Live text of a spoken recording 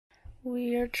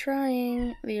We are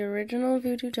trying the original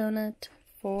Voodoo Donut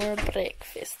for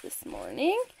breakfast this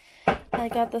morning. I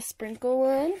got the sprinkle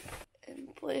one,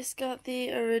 and Blaze got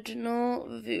the original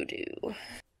Voodoo.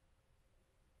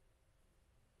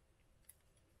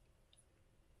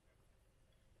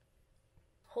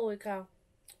 Holy cow.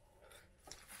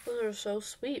 Those are so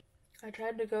sweet. I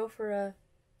tried to go for a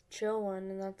chill one,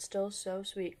 and that's still so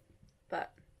sweet.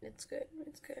 But it's good.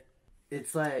 It's good.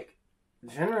 It's like,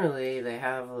 generally, they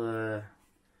have a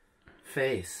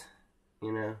face,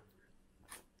 you know?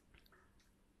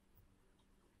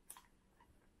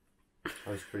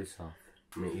 Oh, it's pretty soft.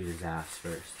 I'm gonna eat his ass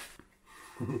first.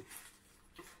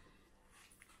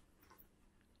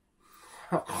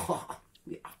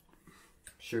 Yeah.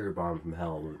 Sugar bomb from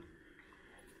hell.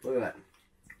 Look at that.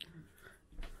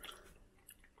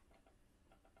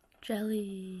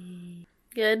 Jelly.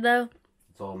 Good though?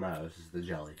 That's all that matters is the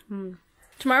jelly.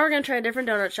 Tomorrow we're going to try a different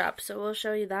donut shop, so we'll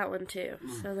show you that one too.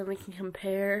 So then we can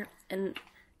compare and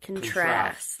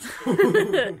contrast.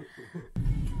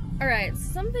 Alright,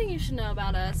 something you should know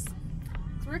about us.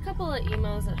 So we're a couple of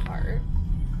emos at heart.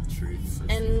 Truth.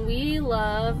 And we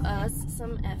love us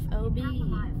some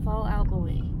FOB, Fall Out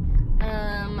Boy.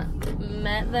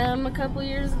 Met them a couple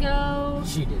years ago.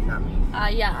 She did, not me.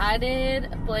 Yeah, I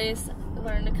did. Blaze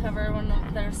learned to cover one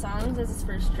of their songs as his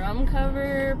first drum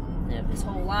cover of his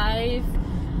whole life.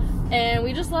 And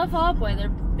we just love Fall Out Boy. They're a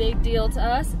big deal to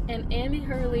us. And Andy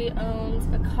Hurley owns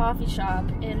a coffee shop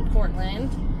in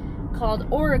Portland called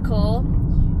Oracle.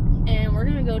 And we're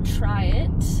gonna go try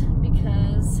it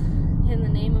because in the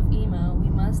name of emo, we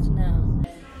must know.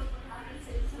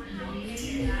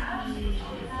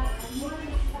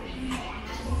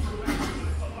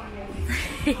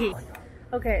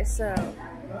 Okay, so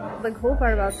the cool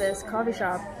part about this coffee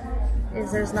shop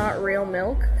is there's not real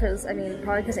milk, because, I mean,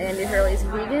 probably because Andy Hurley's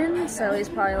vegan, so he's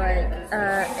probably like,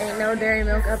 ain't no dairy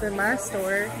milk up in my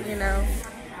store, you know.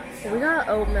 So we got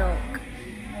oat milk.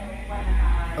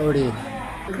 Oaty.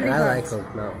 Pretty I like close.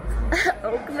 oat milk.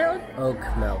 Oat milk?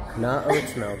 Oak milk, not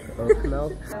oats milk. Oak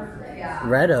milk.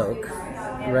 Red oak.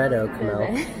 Red oak milk.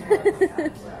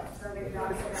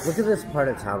 Look at this part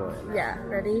of town we're in. Yeah,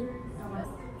 ready?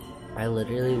 I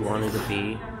literally wanted to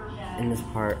be in this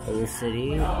part of the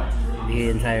city the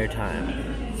entire time.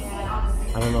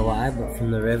 I don't know why, but from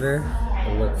the river,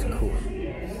 it looks cool.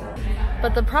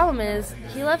 But the problem is,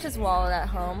 he left his wallet at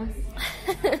home.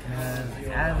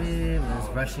 Abby was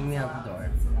rushing me out the door.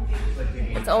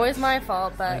 It's always my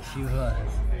fault, but Like she was.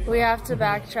 we have to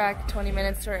backtrack 20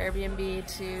 minutes to our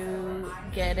Airbnb to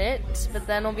get it. But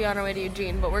then we'll be on our way to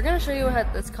Eugene. But we're going to show you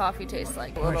what this coffee tastes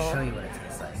like. I'm gonna show you what it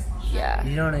tastes like. Yeah.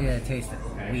 You don't get to taste it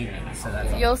weedy, so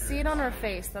that's all. You'll see it on our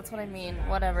face. That's what I mean.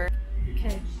 Whatever.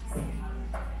 Okay.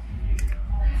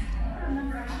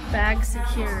 Bag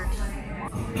secured.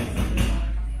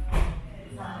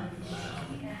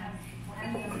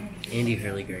 Andy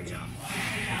Hurley, great job.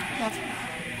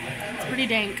 It's pretty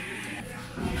dank.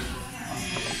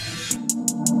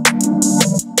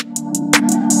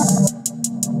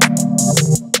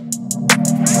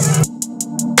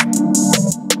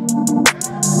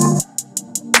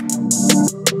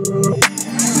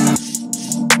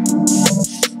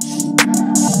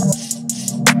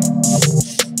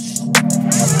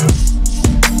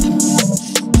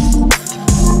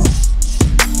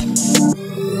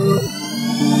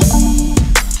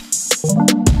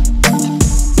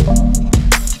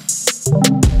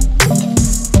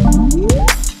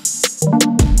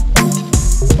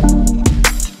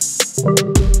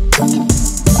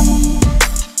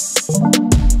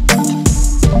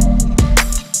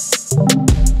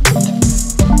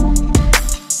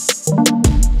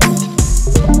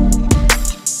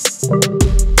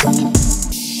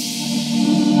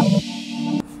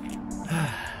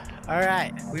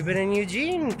 Alright, we've been in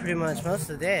Eugene pretty much most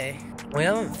of the day. We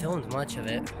haven't filmed much of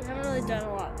it. We haven't really done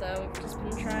a lot though. We've just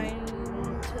been trying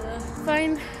to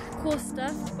find cool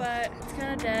stuff, but it's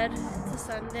kind of dead. It's a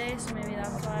Sunday, so maybe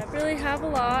that's why. We really have a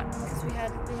lot because we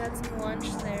had some lunch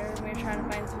there. And we were trying to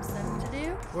find some stuff to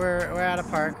do. We're at a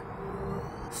park.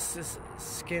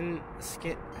 Skinner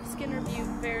Butte,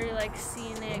 very like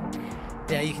scenic.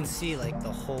 Yeah, you can see like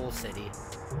the whole city.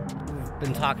 We've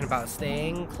been talking about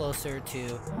staying closer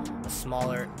to a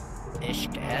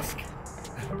smaller-ish-esque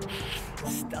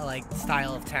like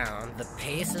style of town. The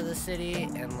pace of the city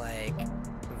and like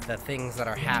the things that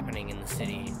are happening in the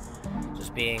city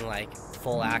just being like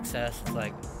full access. It's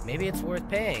like maybe it's worth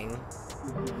paying.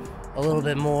 A little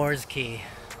bit more is key.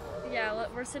 Yeah,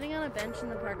 look, we're sitting on a bench in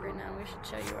the park right now. We should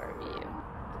show you our view.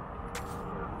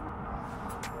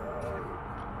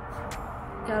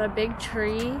 Got a big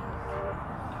tree,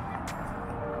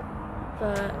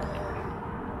 but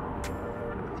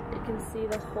You can see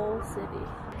the whole city.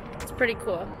 It's pretty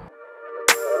cool.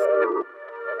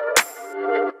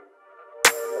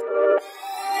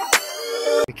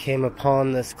 We came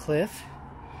upon this cliff.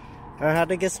 I had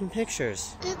to get some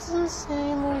pictures. It's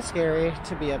insanely scary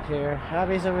to be up here.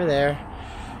 Abby's over there.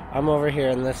 I'm over here,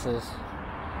 and this is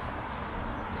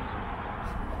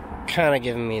kind of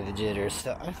giving me the jitters.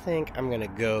 So I think I'm gonna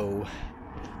go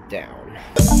down.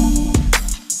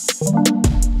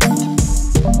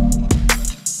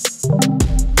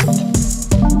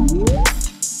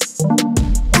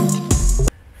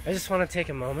 I just want to take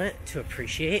a moment to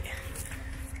appreciate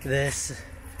this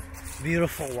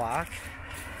beautiful walk.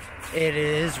 It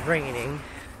is raining,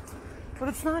 but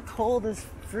it's not cold as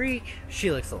freak. She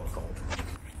looks a little cold.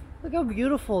 Look how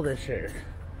beautiful this is.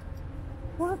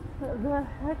 What the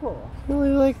heck?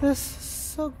 Really like this?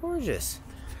 So gorgeous.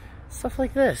 Stuff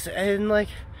like this. And like,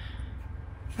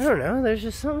 I don't know, there's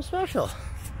just something special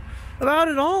about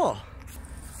it all.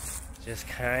 Just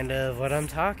kind of what I'm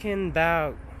talking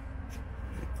about.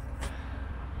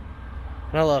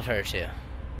 And I love her too.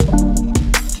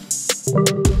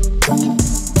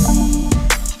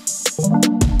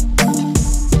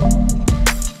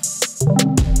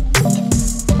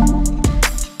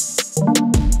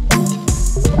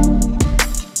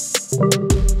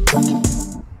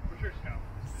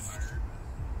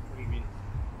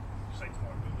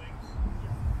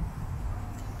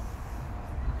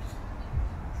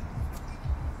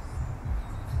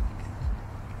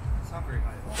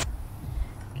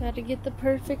 Gotta get the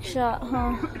perfect shot,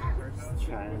 huh?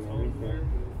 Trying everything.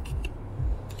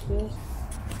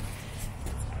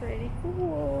 It's pretty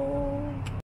cool.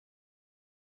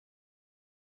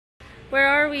 Where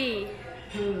are we?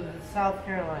 South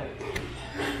Carolina.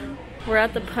 We're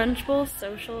at the Punch Bowl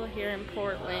Social here in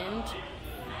Portland.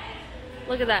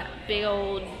 Look at that big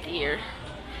old deer.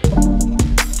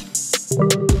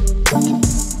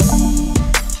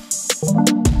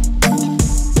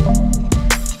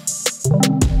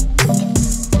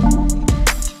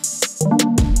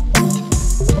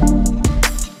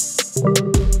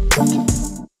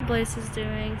 Blaze is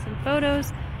doing some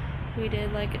photos. We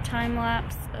did like a time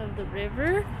lapse of the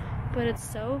river, but it's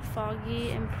so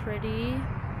foggy and pretty.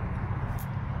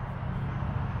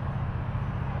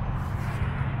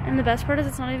 And the best part is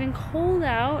it's not even cold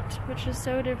out, which is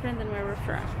so different than where we're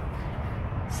from.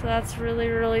 So that's really,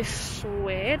 really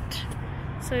sweet.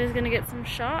 So he's gonna get some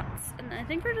shots, and I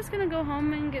think we're just gonna go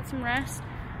home and get some rest.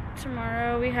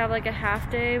 Tomorrow we have like a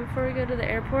half day before we go to the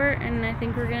airport, and I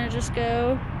think we're gonna just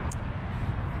go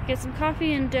get some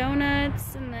coffee and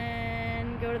donuts and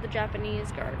then go to the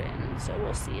Japanese garden. So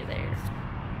we'll see you there.